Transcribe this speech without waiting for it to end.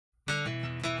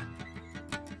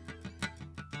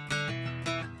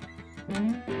Hey,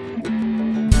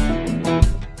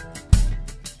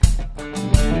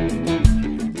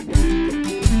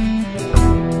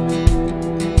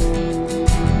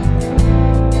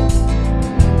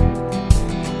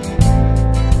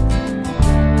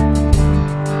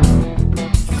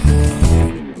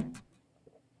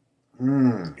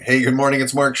 good morning.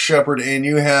 It's Mark Shepard, and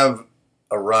you have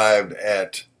arrived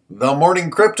at the Morning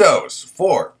Cryptos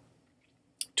for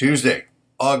Tuesday,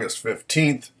 August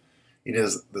 15th. It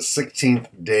is the 16th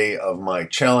day of my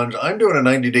challenge. I'm doing a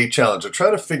 90-day challenge to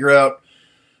try to figure out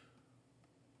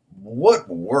what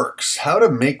works, how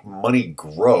to make money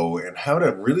grow, and how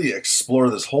to really explore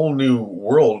this whole new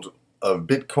world of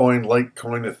Bitcoin,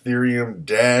 Litecoin, Ethereum,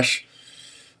 Dash,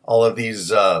 all of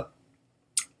these I'm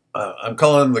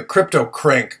calling them the crypto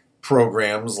crank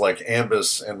programs like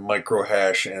Ambis and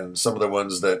Microhash, and some of the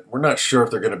ones that we're not sure if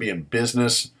they're going to be in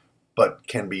business but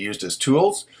can be used as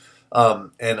tools.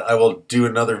 And I will do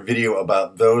another video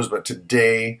about those. But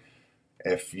today,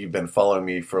 if you've been following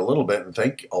me for a little bit, and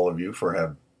thank all of you for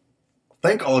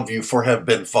have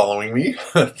been following me.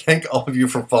 Thank all of you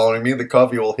for following me. The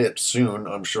coffee will hit soon,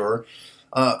 I'm sure.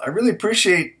 I really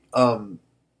appreciate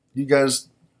you guys,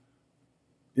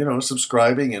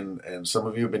 subscribing, and some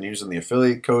of you have been using the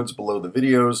affiliate codes below the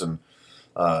videos, and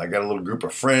I got a little group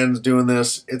of friends doing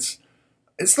this.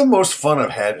 It's the most fun I've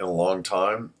had in a long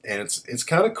time, and it's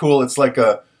kind of cool. It's like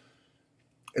a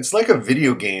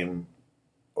video game,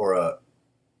 or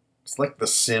it's like The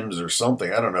Sims or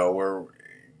something. I don't know,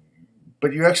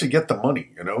 but you actually get the money.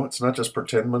 It's not just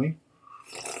pretend money.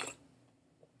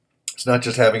 It's not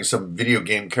just having some video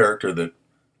game character that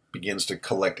begins to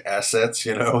collect assets,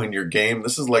 in your game.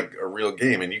 This is like a real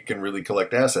game, and you can really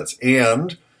collect assets.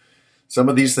 And some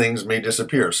of these things may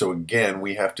disappear. So again,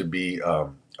 we have to be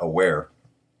aware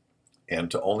and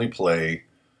to only play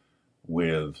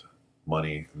with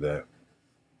money that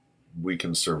we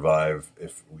can survive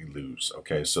if we lose.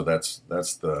 Okay, so that's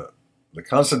the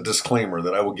constant disclaimer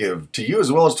that I will give to you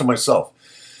as well as to myself.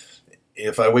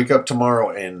 If I wake up tomorrow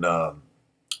and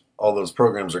all those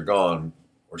programs are gone,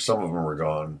 or some of them are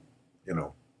gone,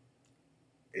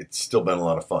 it's still been a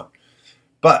lot of fun.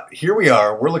 But here we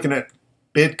are. We're looking at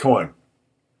Bitcoin.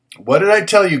 What did I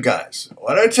tell you guys?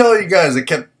 What did I tell you guys that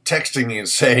kept texting me and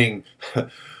saying,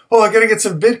 oh, I got to get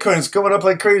some Bitcoin. It's going up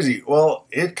like crazy. Well,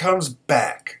 it comes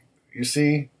back. You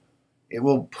see, it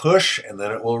will push and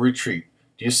then it will retreat.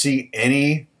 Do you see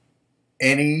any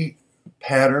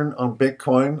pattern on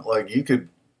Bitcoin? Like you could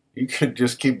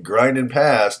just keep grinding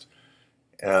past,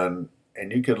 and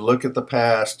you could look at the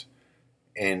past,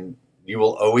 and you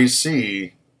will always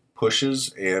see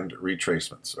pushes and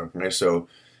retracements. Okay, so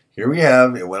here we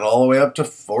have, it went all the way up to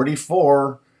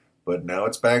 44, but now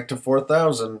it's back to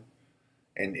 4,000.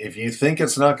 And if you think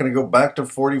it's not going to go back to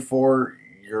 44,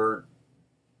 you're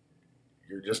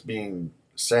just being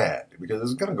sad, because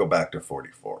it's going to go back to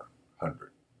 4,400.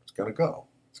 It's going to go.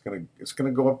 It's going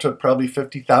to go up to probably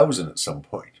 50,000 at some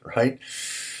point, right?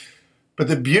 But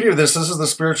the beauty of this is the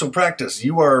spiritual practice.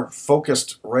 You are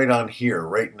focused right on here,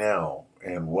 right now,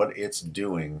 and what it's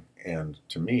doing. And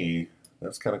to me,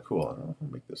 that's kind of cool. I don't know if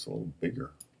I'll make this a little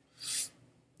bigger.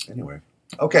 Anyway.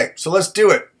 Okay, so let's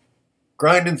do it.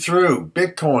 Grinding through.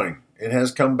 Bitcoin. It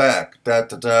has come back.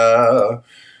 Da-da-da.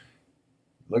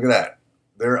 Look at that.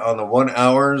 There on the 1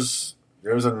 hours,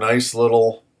 there's a nice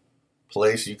little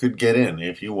place you could get in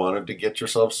if you wanted to get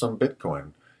yourself some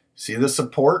Bitcoin. See the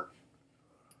support?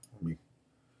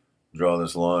 Draw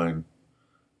this line.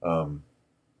 Well,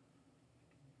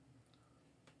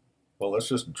 let's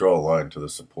just draw a line to the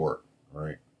support,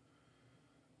 right?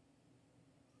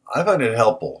 I find it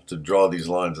helpful to draw these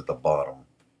lines at the bottom,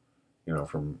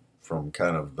 from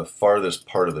kind of the farthest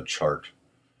part of the chart.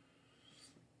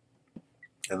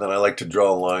 And then I like to draw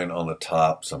a line on the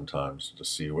top sometimes to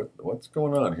see what's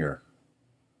going on here.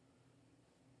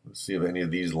 Let's see if any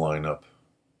of these line up,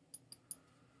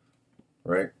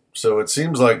 right? So it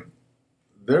seems like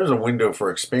there's a window for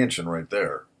expansion right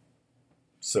there.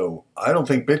 So I don't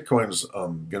think Bitcoin's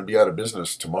going to be out of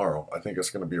business tomorrow. I think it's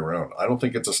going to be around. I don't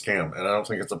think it's a scam, and I don't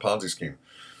think it's a Ponzi scheme.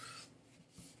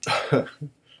 I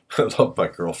love my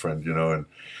girlfriend, and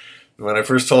when I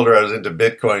first told her I was into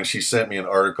Bitcoin, she sent me an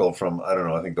article from, I don't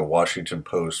know, I think the Washington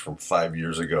Post from 5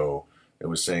 years ago. It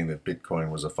was saying that Bitcoin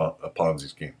was a Ponzi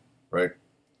scheme, right?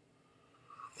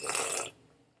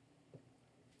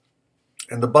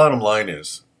 And the bottom line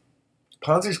is,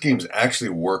 Ponzi schemes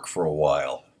actually work for a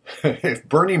while. If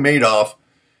Bernie Madoff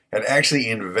had actually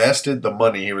invested the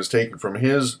money he was taking from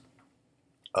his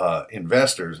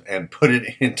investors and put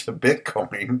it into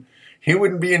Bitcoin, he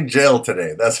wouldn't be in jail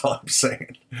today. That's all I'm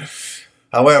saying.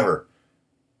 However,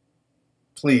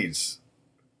 please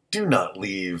do not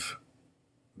leave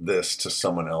this to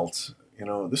someone else. You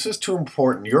know, this is too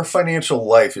important. Your financial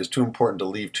life is too important to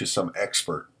leave to some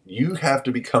expert. You have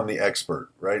to become the expert,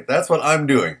 right? That's what I'm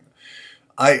doing.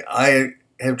 I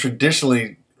have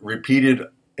traditionally repeated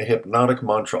a hypnotic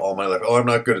mantra all my life. Oh, I'm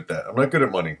not good at that. I'm not good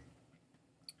at money.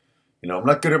 You know, I'm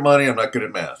not good at money. I'm not good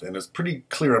at math. And it's pretty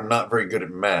clear I'm not very good at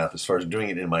math as far as doing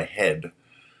it in my head.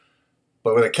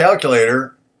 But with a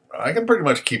calculator, I can pretty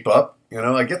much keep up. You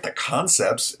know, I get the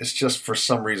concepts. It's just for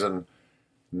some reason,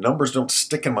 numbers don't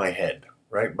stick in my head,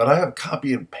 right? But I have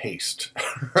copy and paste,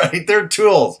 right? They're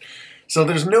tools. So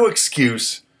there's no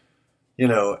excuse, you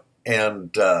know,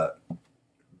 and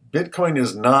Bitcoin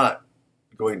is not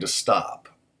going to stop,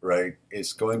 right?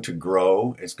 It's going to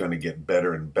grow. It's going to get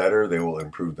better and better. They will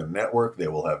improve the network. They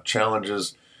will have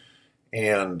challenges.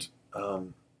 And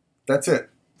that's it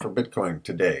for Bitcoin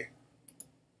today.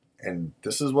 And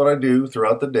this is what I do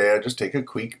throughout the day. I just take a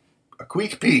quick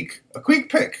peek. And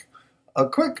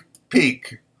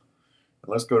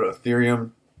let's go to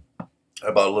Ethereum.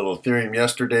 I bought a little Ethereum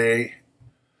yesterday.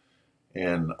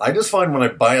 And I just find when I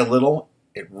buy a little,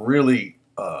 it really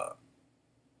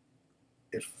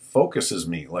it focuses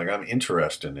me. Like I'm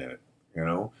interested in it. You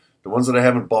know, the ones that I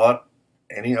haven't bought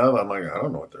any of, I'm like, I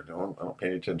don't know what they're doing. I don't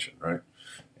pay attention, right?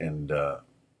 And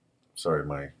sorry,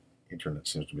 my internet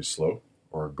seems to be slow,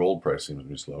 or gold price seems to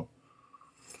be slow.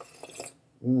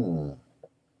 All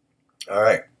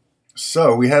right,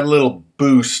 so we had a little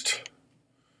boost.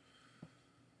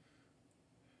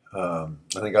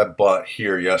 I think I bought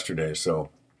here yesterday, so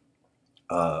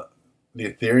the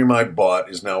Ethereum I bought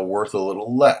is now worth a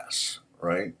little less,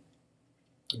 right?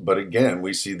 But again,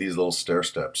 we see these little stair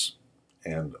steps,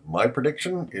 and my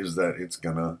prediction is that it's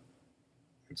gonna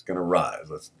rise.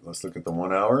 Let's look at the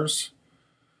 1 hours.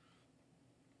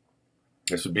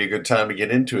 This would be a good time to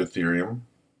get into Ethereum.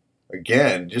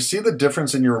 Again, do you see the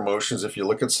difference in your emotions if you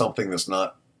look at something that's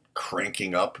not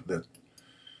cranking up, that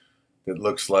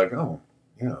looks like, oh,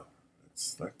 yeah,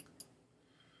 it's like.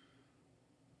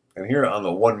 And here on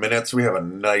the 1 minutes, we have a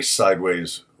nice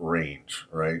sideways range,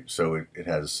 right? So it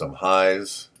has some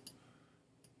highs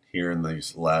here in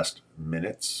these last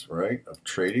minutes, right, of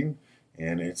trading.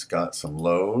 And it's got some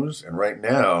lows. And right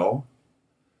now,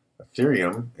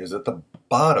 Ethereum is at the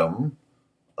bottom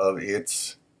of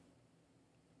its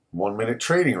 1 minute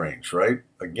trading range, right?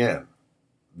 Again,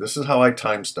 this is how I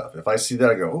time stuff. If I see that,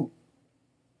 I go, oh,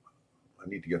 I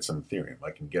need to get some Ethereum.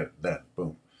 I can get it then.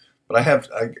 Boom. But I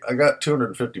got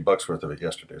 $250 worth of it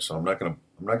yesterday, so I'm not gonna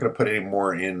put any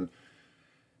more in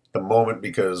the moment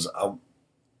because I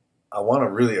want to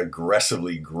really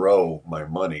aggressively grow my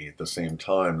money at the same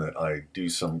time that I do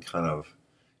some kind of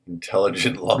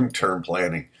intelligent long-term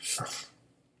planning.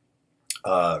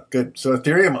 Good. So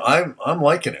Ethereum, I'm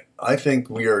liking it. I think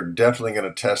we are definitely going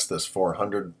to test this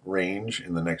 400 range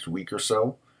in the next week or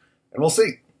so, and we'll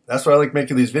see. That's why I like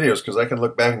making these videos, because I can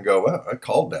look back and go, well, I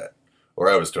called that. Or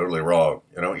I was totally wrong.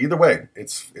 You know, either way,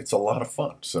 it's a lot of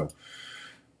fun. So,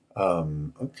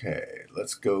 okay,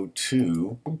 let's go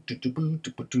to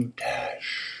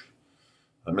Dash.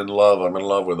 I'm in love. I'm in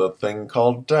love with a thing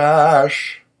called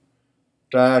Dash.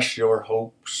 Dash your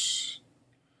hopes.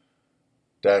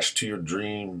 Dash to your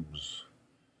dreams.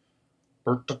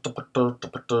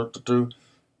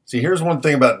 See, here's one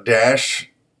thing about Dash.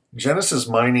 Genesis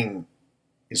Mining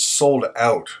is sold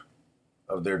out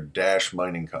of their Dash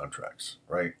mining contracts,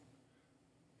 right?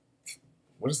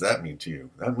 What does that mean to you?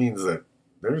 That means that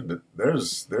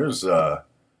there's a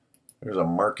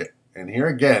market. And here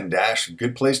again, Dash,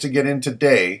 good place to get in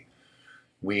today.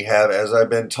 We have, as I've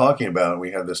been talking about,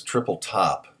 we have this triple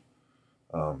top.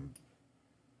 We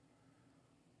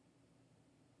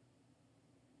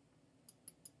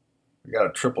got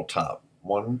a triple top.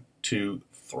 1, 2,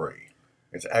 3.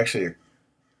 It's actually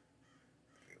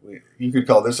you could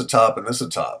call this a top and this a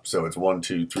top. So it's 1,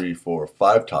 2, 3, 4,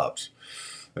 5 tops.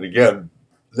 And again,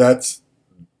 there's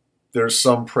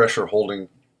some pressure holding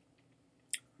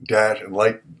Dash, and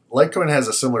Litecoin has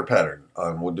a similar pattern.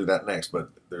 We'll do that next, but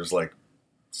there's like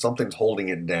something's holding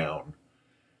it down,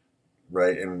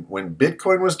 right? And when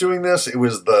Bitcoin was doing this, it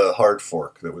was the hard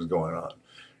fork that was going on.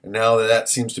 And now that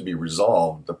seems to be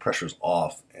resolved, the pressure's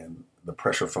off, and the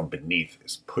pressure from beneath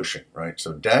is pushing, right?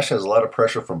 So Dash has a lot of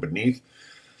pressure from beneath.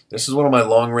 This is one of my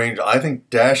long range. I think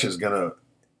Dash is gonna,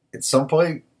 at some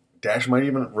point, Dash might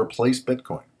even replace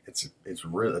Bitcoin. It's a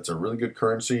really good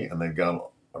currency, and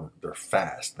they're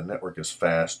fast. The network is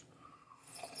fast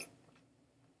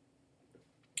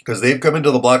because they've come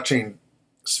into the blockchain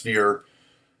sphere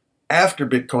after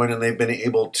Bitcoin, and they've been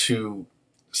able to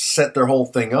set their whole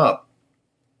thing up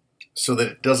so that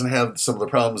it doesn't have some of the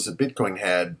problems that Bitcoin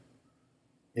had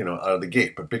out of the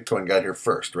gate, but Bitcoin got here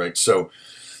first, right? So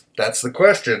that's the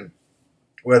question: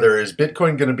 whether is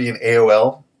Bitcoin going to be an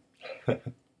AOL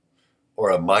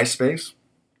or a MySpace,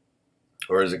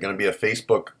 or is it going to be a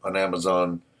Facebook on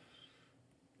Amazon?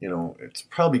 It's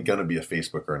probably going to be a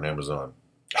Facebook or an Amazon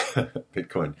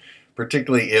Bitcoin,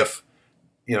 particularly if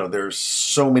there's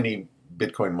so many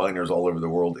Bitcoin miners all over the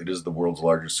world. It is the world's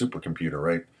largest supercomputer,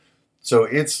 right? So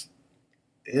it's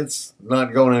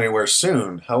not going anywhere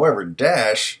soon. However,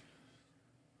 Dash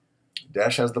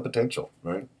has the potential,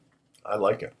 right? I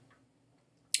like it.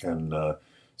 And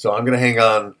so I'm going to hang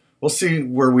on. We'll see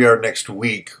where we are next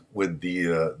week with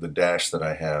the Dash that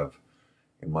I have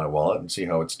in my wallet and see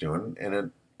how it's doing.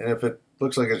 And if it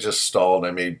looks like it's just stalled,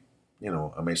 I may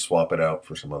swap it out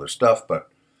for some other stuff. But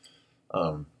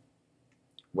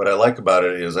what I like about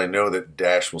it is I know that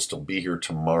Dash will still be here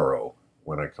tomorrow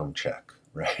when I come check,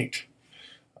 right?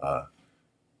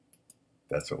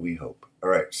 That's what we hope. All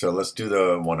right, so let's do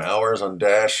the 1 hours on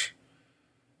Dash.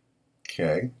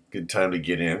 Okay, good time to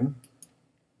get in.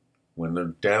 When they're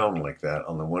down like that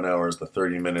on the 1 hours, the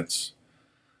 30 minutes,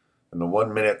 and the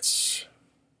 1 minutes,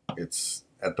 it's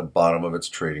at the bottom of its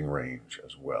trading range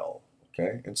as well.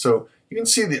 Okay, and so you can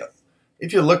see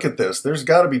if you look at this, there's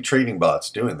got to be trading bots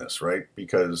doing this, right?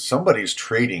 Because somebody's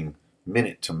trading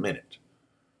minute to minute,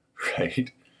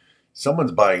 right?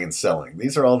 Someone's buying and selling.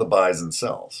 These are all the buys and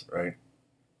sells, right?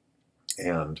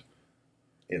 And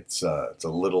it's a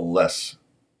little less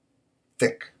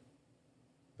thick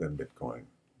than Bitcoin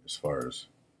as far as,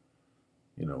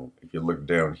 if you look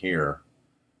down here,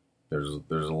 there's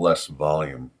less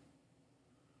volume.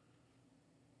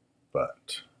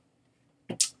 But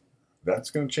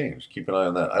that's going to change. Keep an eye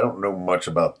on that. I don't know much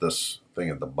about this thing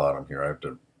at the bottom here. I have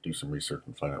to do some research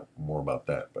and find out more about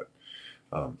that. But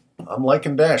I'm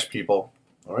liking Dash, people.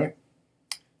 All right.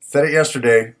 Said it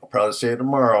yesterday. I'll probably say it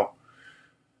tomorrow.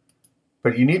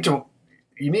 But you need to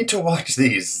watch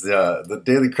these the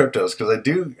daily cryptos, because I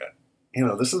do.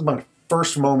 This is my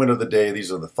first moment of the day.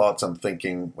 These are the thoughts I'm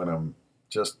thinking when I'm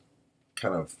just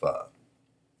kind of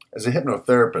as a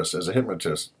hypnotherapist, as a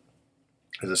hypnotist,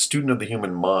 as a student of the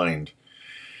human mind.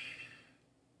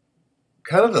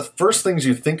 Kind of the first things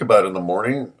you think about in the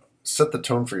morning set the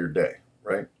tone for your day,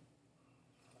 right?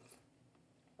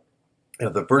 And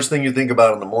if the first thing you think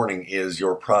about in the morning is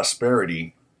your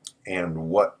prosperity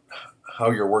and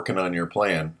how you're working on your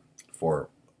plan for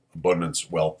abundance,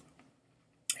 wealth,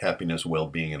 happiness,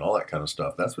 well-being, and all that kind of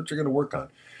stuff, that's what you're going to work on.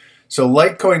 So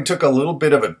Litecoin took a little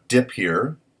bit of a dip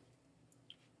here.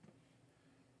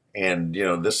 And,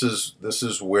 this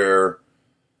is where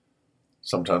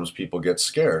sometimes people get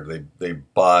scared. They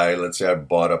buy, let's say I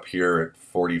bought up here at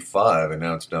 45 and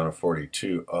now it's down to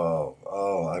 42.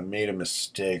 Oh, I made a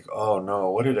mistake. Oh no,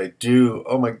 what did I do?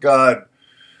 Oh my God,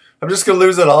 I'm just going to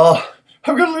lose it all.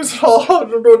 I'm going to lose it all. I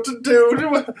don't know what to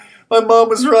do. My mom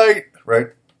was right,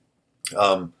 right?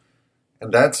 And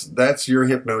that's your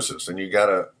hypnosis. And you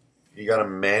gotta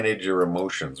manage your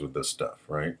emotions with this stuff,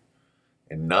 right?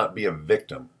 And not be a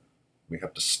victim. We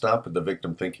have to stop with the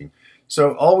victim thinking.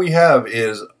 So all we have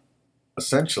is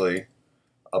essentially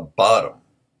a bottom,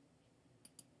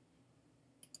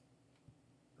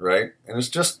 right? And it's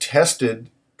just tested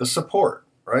the support,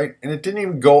 right? And it didn't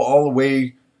even go all the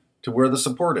way to where the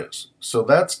support is. So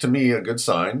that's, to me, a good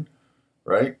sign,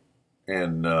 right?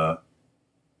 And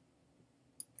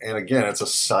again, it's a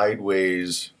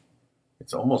sideways,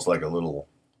 it's almost like a little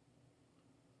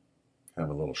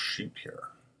sheep here.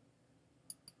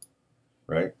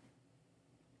 Right?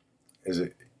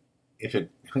 If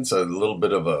it's a little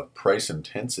bit of a price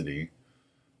intensity,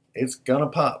 it's gonna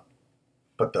pop.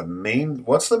 But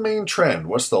what's the main trend?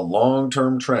 What's the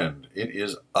long-term trend? It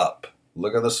is up.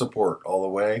 Look at the support all the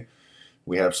way.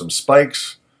 We have some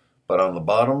spikes, but on the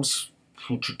bottoms,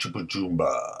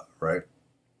 right?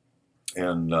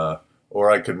 And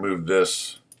or I could move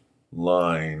this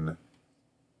line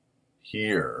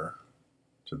here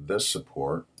to this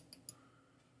support.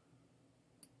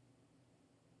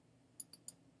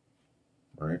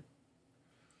 Right?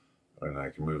 And I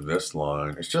can move this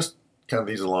line. It's just kind of,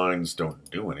 these lines don't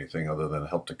do anything other than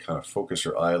help to kind of focus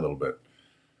your eye a little bit.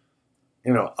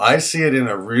 I see it in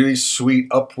a really sweet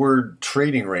upward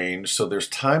trading range, so there's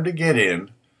time to get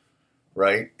in,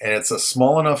 right? And it's a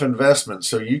small enough investment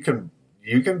so you can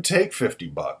take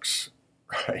 $50,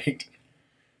 right?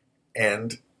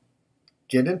 And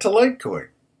get into Litecoin.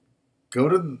 Go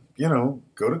to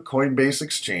Coinbase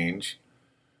exchange.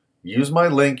 Use my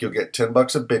link, you'll get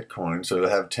 $10 of Bitcoin. So you'll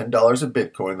have $10 of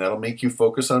Bitcoin. That'll make you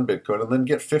focus on Bitcoin, and then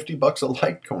get $50 of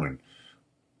Litecoin,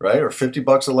 right? Or $50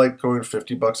 of Litecoin,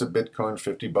 $50 of Bitcoin,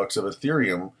 $50 of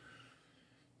Ethereum.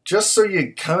 just so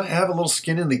you kind of have a little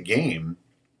skin in the game,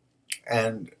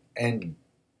 and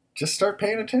just start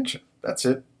paying attention. That's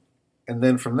it. And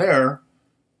then from there,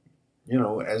 you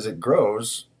know, as it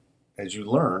grows, as you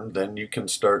learn, then you can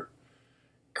start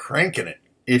cranking it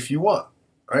if you want,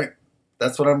 right?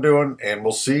 That's what I'm doing, and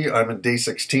we'll see. I'm in day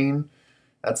 16.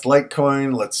 That's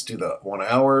Litecoin. Let's do the 1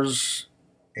 hours,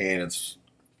 and it's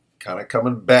kind of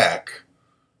coming back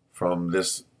from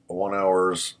this 1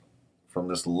 hours from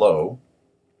this low,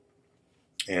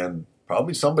 and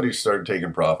probably somebody started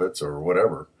taking profits or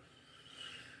whatever.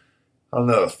 On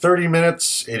the 30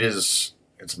 minutes, it's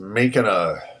making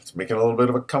a little bit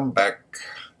of a comeback,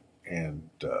 and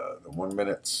the 1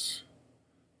 minutes,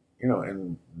 you know,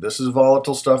 and this is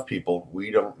volatile stuff, people.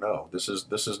 We don't know. This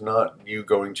is not you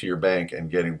going to your bank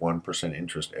and getting 1%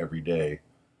 interest every day.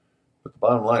 But the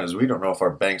bottom line is we don't know if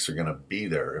our banks are going to be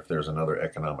there if there's another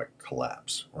economic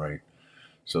collapse, right?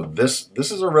 So this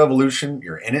is a revolution.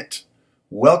 You're in it.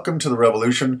 Welcome to the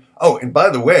revolution. Oh, and by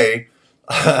the way,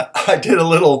 I did a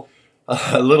little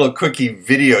quickie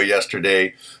video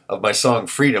yesterday of my song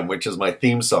Freedom, which is my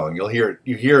theme song. You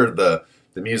hear the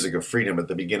music of freedom at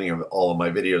the beginning of all of my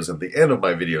videos, at the end of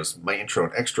my videos, my intro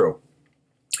and extra.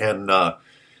 And I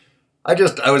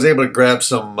was able to grab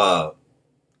some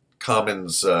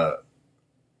Commons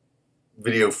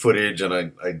video footage, and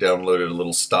I downloaded a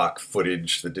little stock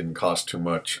footage that didn't cost too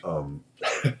much of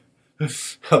a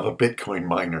Bitcoin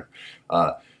miner.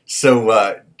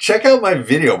 So check out my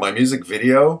video, my music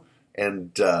video,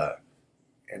 and I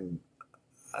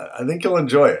think you'll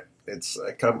enjoy it.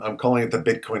 I'm calling it the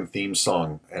Bitcoin theme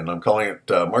song, and I'm calling it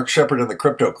Mark Shepard and the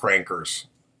Crypto Crankers.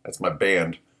 That's my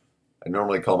band. I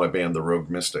normally call my band the Rogue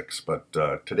Mystics, but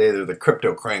today they're the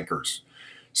Crypto Crankers.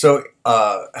 So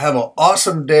have an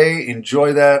awesome day.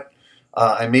 Enjoy that.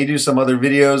 I may do some other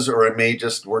videos, or I may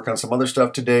just work on some other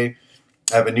stuff today.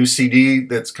 I have a new CD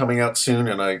that's coming out soon,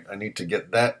 and I need to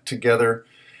get that together.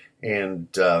 And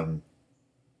I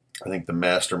think the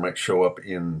master might show up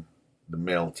in the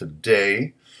mail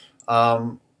today.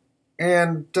 And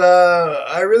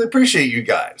I really appreciate you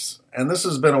guys. And this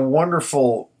has been a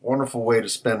wonderful, wonderful way to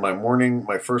spend my morning,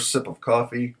 my first sip of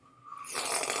coffee.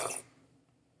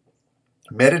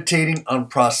 Meditating on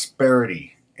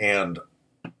prosperity. And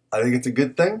I think it's a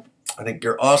good thing. I think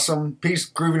you're awesome. Peace,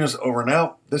 grooviness, over and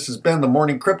out. This has been the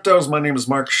Morning Cryptos. My name is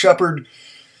Mark Shepard.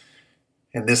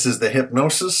 And this is the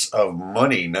Hypnosis of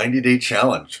Money 90-Day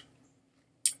Challenge.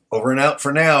 Over and out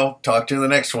for now. Talk to you in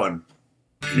the next one.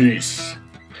 Peace.